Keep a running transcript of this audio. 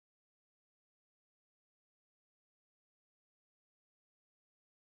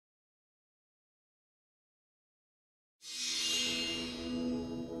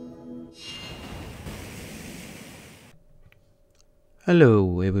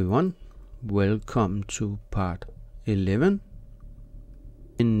Hello everyone, welcome to part 11.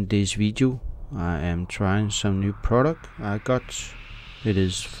 In this video I am trying some new product I got. It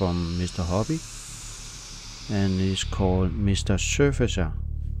is from Mr. Hoppy and it's called Mr. Surfacer.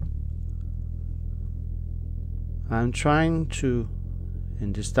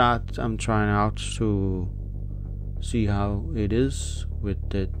 In the start I'm trying out to see how it is with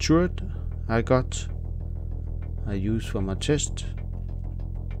the turret I use for my test.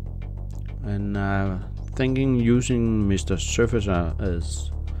 And thinking using Mr. Surfacer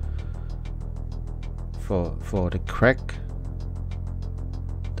as for the crack.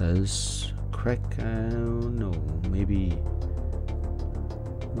 There's crack, I don't know, maybe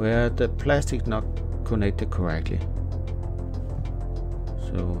where the plastic not connected correctly.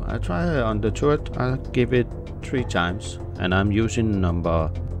 So I try on the turret. I give it 3 times and I'm using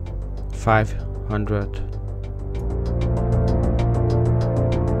number 500.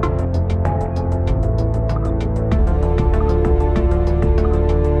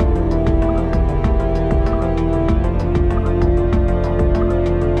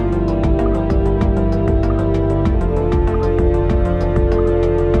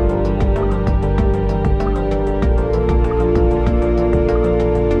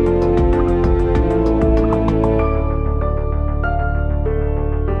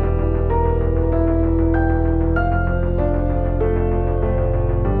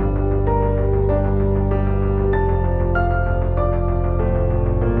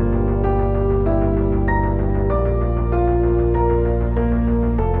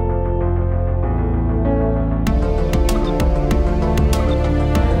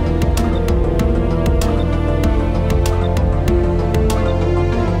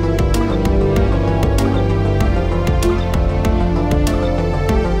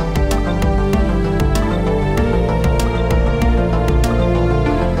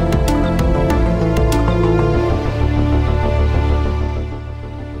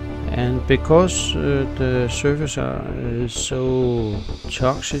 And because the surfacer is so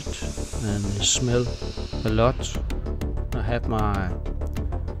toxic and smell a lot, I have my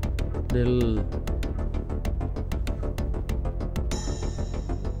little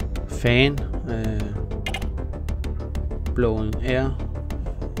fan blowing air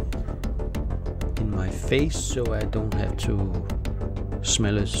in my face so I don't have to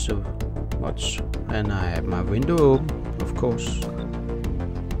smell it so much. And I have my window open, of course.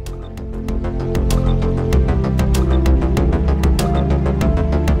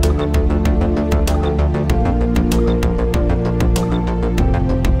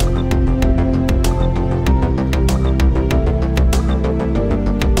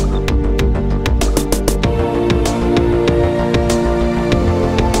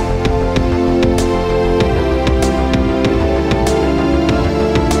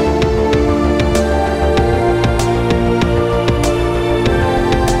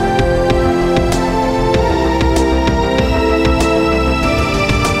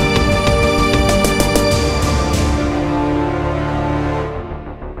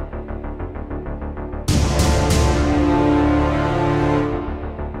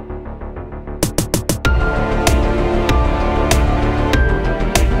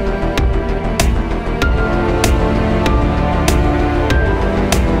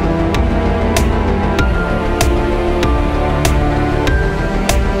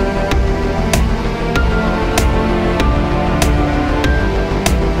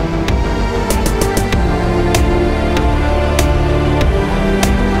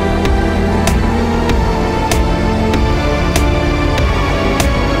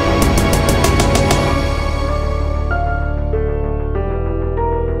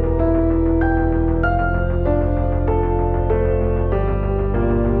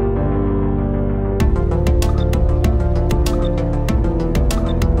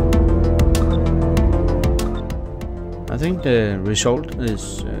 I think the result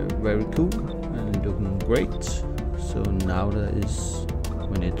is very cool and looking great. So now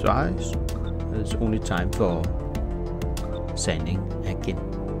when it dries, it's only time for sanding again.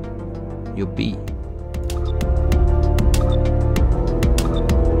 Your bee.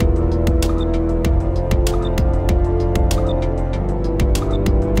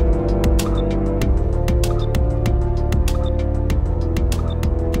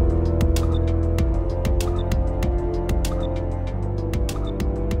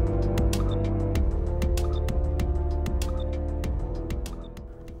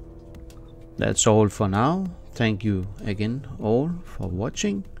 That's all for now. Thank you again all for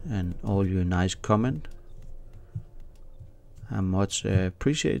watching and all your nice comment. I much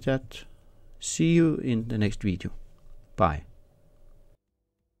appreciate that. See you in the next video. Bye.